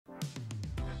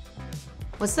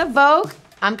What's up, Vogue?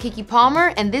 I'm Keke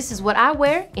Palmer, and this is what I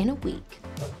wear in a week.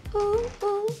 Ooh,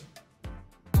 ooh.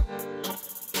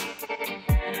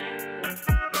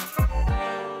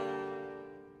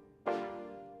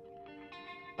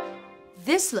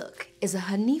 This look is a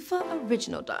Hanifa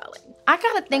original, darling. I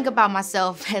kind of think about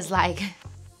myself as like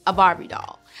a Barbie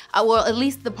doll. Well, at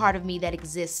least the part of me that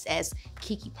exists as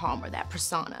Keke Palmer, that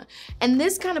persona. And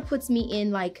this kind of puts me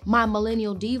in like my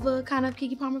millennial diva kind of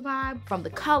Keke Palmer vibe, from the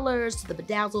colors to the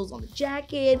bedazzles on the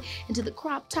jacket and to the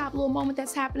crop top little moment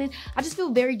that's happening. I just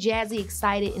feel very jazzy,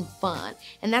 excited, and fun.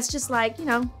 And that's just like, you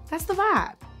know, that's the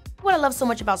vibe. What I love so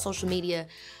much about social media,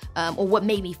 or what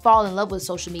made me fall in love with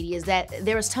social media, is that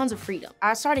there is tons of freedom.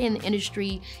 I started in the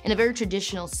industry in a very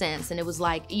traditional sense, and it was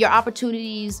like your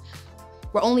opportunities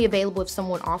were only available if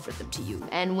someone offered them to you.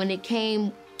 And when it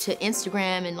came to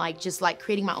Instagram and like just like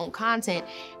creating my own content,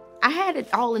 I had it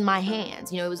all in my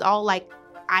hands. You know, it was all like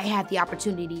I had the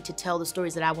opportunity to tell the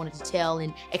stories that I wanted to tell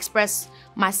and express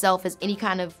myself as in any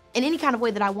kind of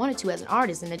way that I wanted to as an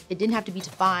artist. And it didn't have to be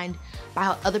defined by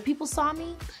how other people saw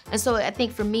me. And so I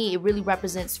think for me, it really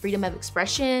represents freedom of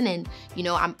expression. And you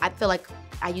know, I feel like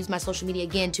I use my social media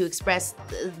again to express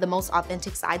the most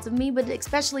authentic sides of me, but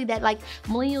especially that like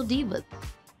millennial diva.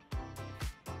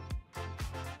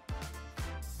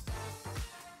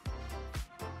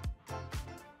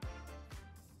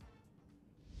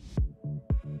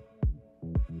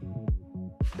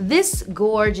 This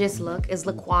gorgeous look is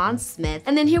LaQuan Smith.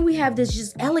 And then here we have this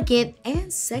just elegant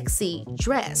and sexy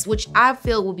dress, which I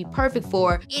feel will be perfect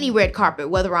for any red carpet,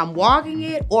 whether I'm walking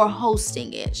it or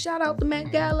hosting it. Shout out to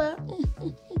Met Gala.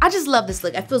 I just love this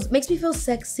look. It makes me feel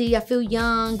sexy, I feel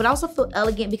young, but I also feel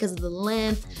elegant because of the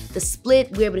length, the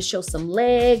split, we're able to show some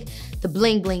leg, the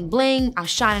bling, bling, bling. I'm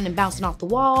shining and bouncing off the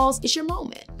walls. It's your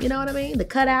moment, you know what I mean? The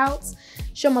cutouts,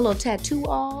 show my little tattoo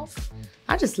off.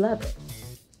 I just love it.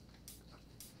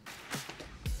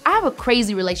 I have a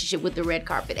crazy relationship with the red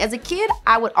carpet. As a kid,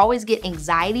 I would always get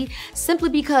anxiety simply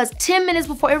because 10 minutes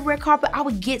before every red carpet, I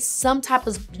would get some type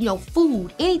of, you know,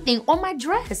 food, anything on my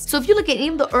dress. So if you look at any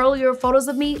of the earlier photos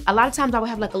of me, a lot of times I would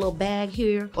have like a little bag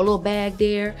here or a little bag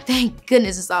there. Thank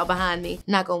goodness it's all behind me,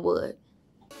 knock on wood.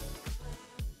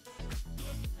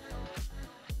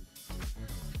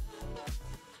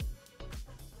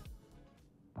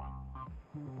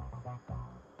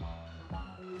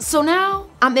 So now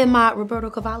I'm in my Roberto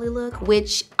Cavalli look,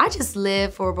 which I just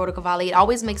live for Roberto Cavalli. It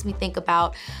always makes me think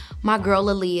about my girl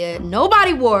Aaliyah.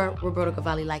 Nobody wore Roberto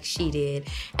Cavalli like she did.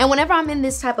 And whenever I'm in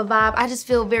this type of vibe, I just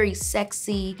feel very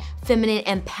sexy, feminine,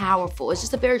 and powerful. It's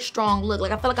just a very strong look.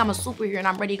 Like I feel like I'm a superhero and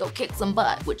I'm ready to go kick some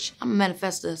butt, which I'm gonna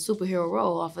manifest a superhero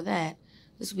role off of that.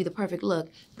 This would be the perfect look.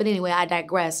 But anyway, I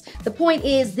digress. The point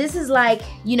is, this is like,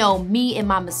 you know, me and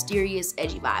my mysterious,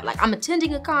 edgy vibe. Like I'm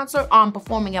attending a concert or I'm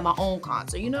performing at my own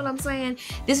concert. You know what I'm saying?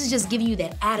 This is just giving you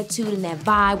that attitude and that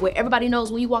vibe where everybody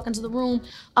knows when you walk into the room,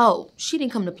 oh, she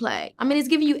didn't come to play. I mean, it's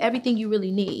giving you everything you really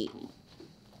need.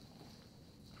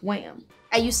 Wham.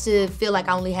 I used to feel like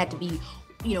I only had to be,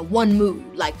 you know, one mood,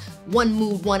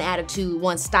 one attitude,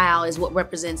 one style is what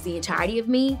represents the entirety of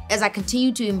me. As I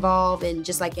continue to evolve and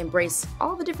just like embrace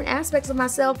all the different aspects of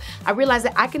myself, I realize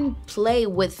that I can play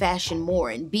with fashion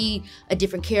more and be a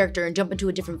different character and jump into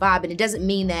a different vibe. And it doesn't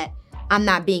mean that I'm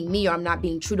not being me or I'm not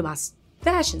being true to my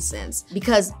fashion sense,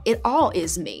 because it all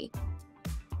is me.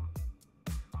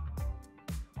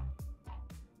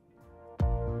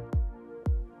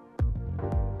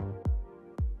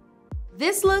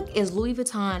 This look is Louis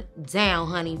Vuitton down,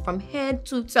 honey, from head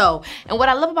to toe. And what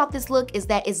I love about this look is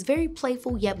that it's very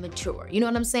playful yet mature. You know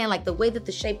what I'm saying? Like the way that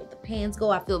the shape of the pants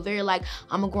go, I feel very like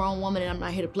I'm a grown woman and I'm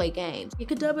not here to play games. It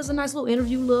could dub as a nice little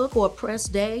interview look or a press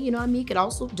day, you know what I mean? It could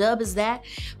also dub as that.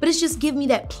 But it's just giving me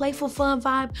that playful, fun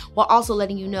vibe while also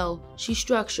letting you know she's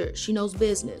structured, she knows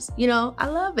business. You know, I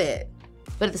love it.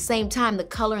 But at the same time, the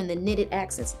color and the knitted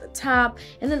accents at the top,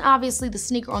 and then obviously the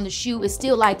sneaker on the shoe is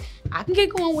still like, I can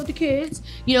get going with the kids.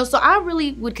 You know, so I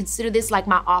really would consider this like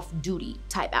my off-duty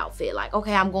type outfit. Like,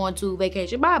 okay, I'm going to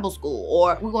Vacation Bible School,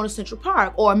 or we're going to Central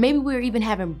Park, or maybe we're even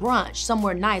having brunch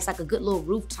somewhere nice, like a good little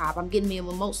rooftop. I'm getting me a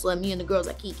mimosa and me and the girls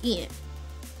at Keke.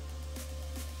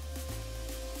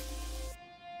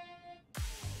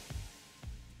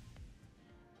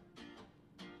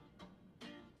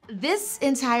 This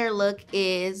entire look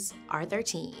is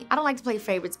R13. I don't like to play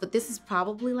favorites, but this is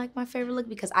probably like my favorite look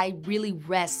because I really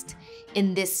rest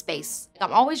in this space.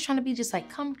 I'm always trying to be just like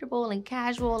comfortable and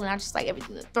casual, and I just like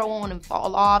everything to throw on and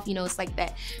fall off. You know, it's like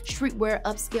that streetwear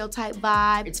upscale type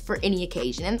vibe. It's for any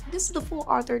occasion. And this is the full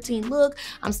R13 look.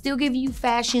 I'm still giving you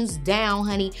fashions down,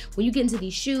 honey. When you get into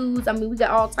these shoes, I mean, we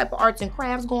got all type of arts and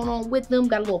crafts going on with them.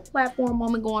 Got a little platform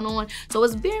moment going on. So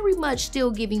it's very much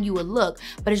still giving you a look,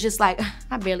 but it's just like,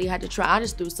 I barely had to try. I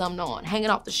just threw something on, hanging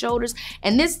off the shoulders.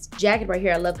 And this jacket right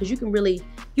here I love because you can really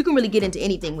get into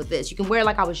anything with this. You can wear it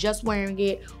like I was just wearing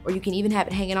it, or you can even have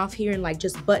it hanging off here and like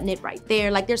just button it right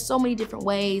there. Like there's so many different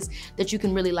ways that you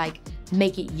can really like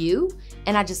make it you,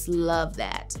 and I just love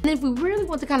that. And if we really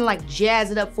want to kind of like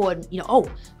jazz it up for, you know, oh,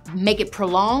 make it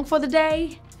prolonged for the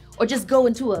day, or just go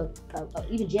into a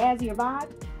even jazzier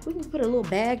vibe, we can put a little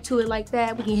bag to it like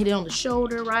that. We can hit it on the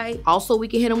shoulder, right? Also, we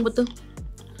can hit them with the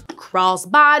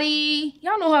crossbody.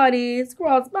 Y'all know how it is,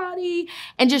 crossbody.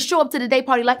 And just show up to the day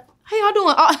party like, hey, y'all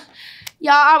doing?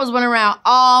 Y'all, I was running around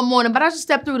all morning, but I just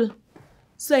stepped through to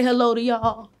say hello to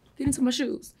y'all. Get into my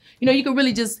shoes. You know, you can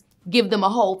really just give them a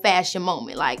whole fashion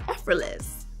moment, like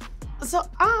effortless. So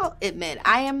I'll admit,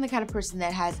 I am the kind of person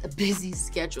that has a busy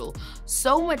schedule.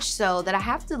 So much so that I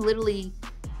have to literally,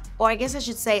 or I guess I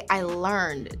should say I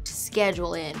learned to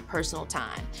schedule in personal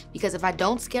time, because if I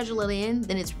don't schedule it in,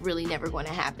 then it's really never going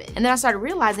to happen. And then I started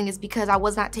realizing it's because I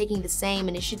was not taking the same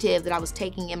initiative that I was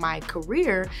taking in my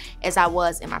career as I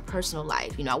was in my personal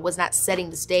life. You know, I was not setting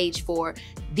the stage for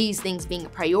these things being a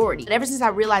priority. And ever since I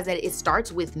realized that it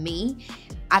starts with me,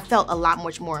 I felt a lot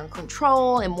much more in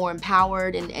control and more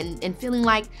empowered and feeling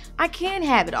like I can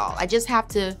have it all. I just have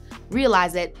to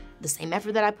realize that the same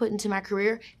effort that I put into my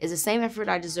career is the same effort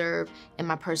I deserve in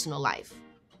my personal life.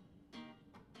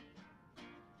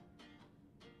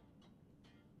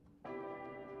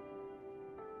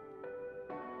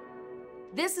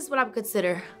 This is what I would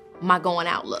consider my going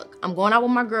out look. I'm going out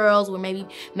with my girls. We're maybe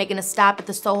making a stop at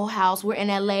the Soho House. We're in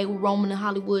LA, we're roaming the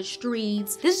Hollywood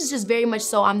streets. This is just very much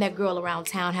so I'm that girl around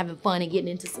town having fun and getting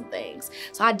into some things.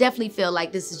 So I definitely feel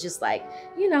like this is just like,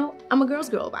 you know, I'm a girl's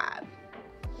girl vibe.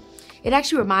 It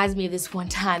actually reminds me of this one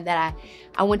time that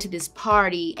I went to this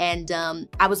party and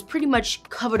I was pretty much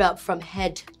covered up from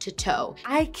head to toe.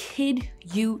 I kid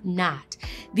you not.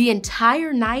 The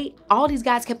entire night, all these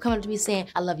guys kept coming up to me saying,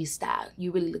 I love your style.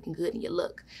 You really looking good in your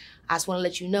look. I just wanna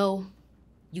let you know,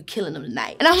 you killing them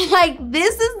tonight. And I'm like,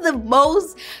 this is the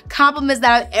most compliments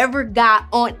that I've ever got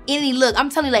on any look. I'm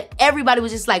telling you, like, everybody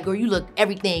was just like, girl, you look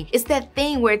everything. It's that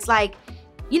thing where it's like,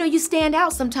 you know, you stand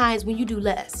out sometimes when you do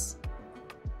less.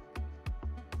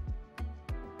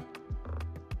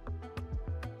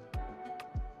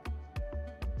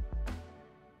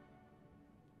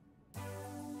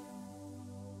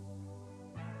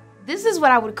 This is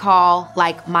what I would call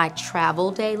like my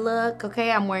travel day look, okay?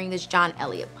 I'm wearing this John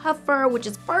Elliott puffer, which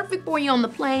is perfect for you on the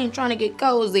plane trying to get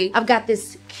cozy. I've got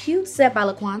this cute set by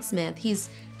LaQuan Smith. He's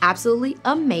absolutely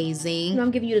amazing. You know,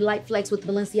 I'm giving you the light flex with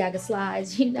Balenciaga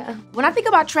slides, you know. When I think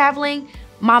about traveling,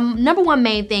 my number one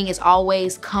main thing is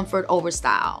always comfort over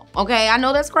style, okay? I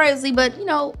know that's crazy, but you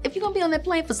know, if you're gonna be on that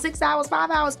plane for 6 hours, 5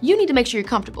 hours, you need to make sure you're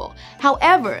comfortable.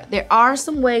 However, there are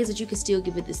some ways that you can still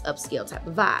give it this upscale type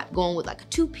of vibe. Going with like a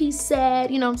two-piece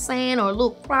set, you know what I'm saying? Or a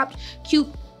little cropped, cute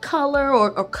color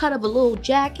or cut of a little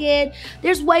jacket.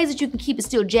 There's ways that you can keep it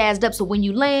still jazzed up so when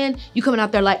you land, you coming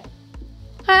out there like,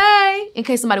 hey, in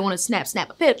case somebody wanna snap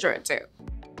a picture or two.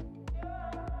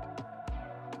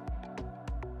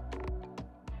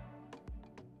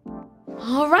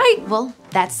 All right, well,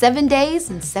 that's 7 days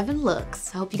and 7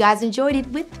 looks. I hope you guys enjoyed it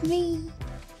with me.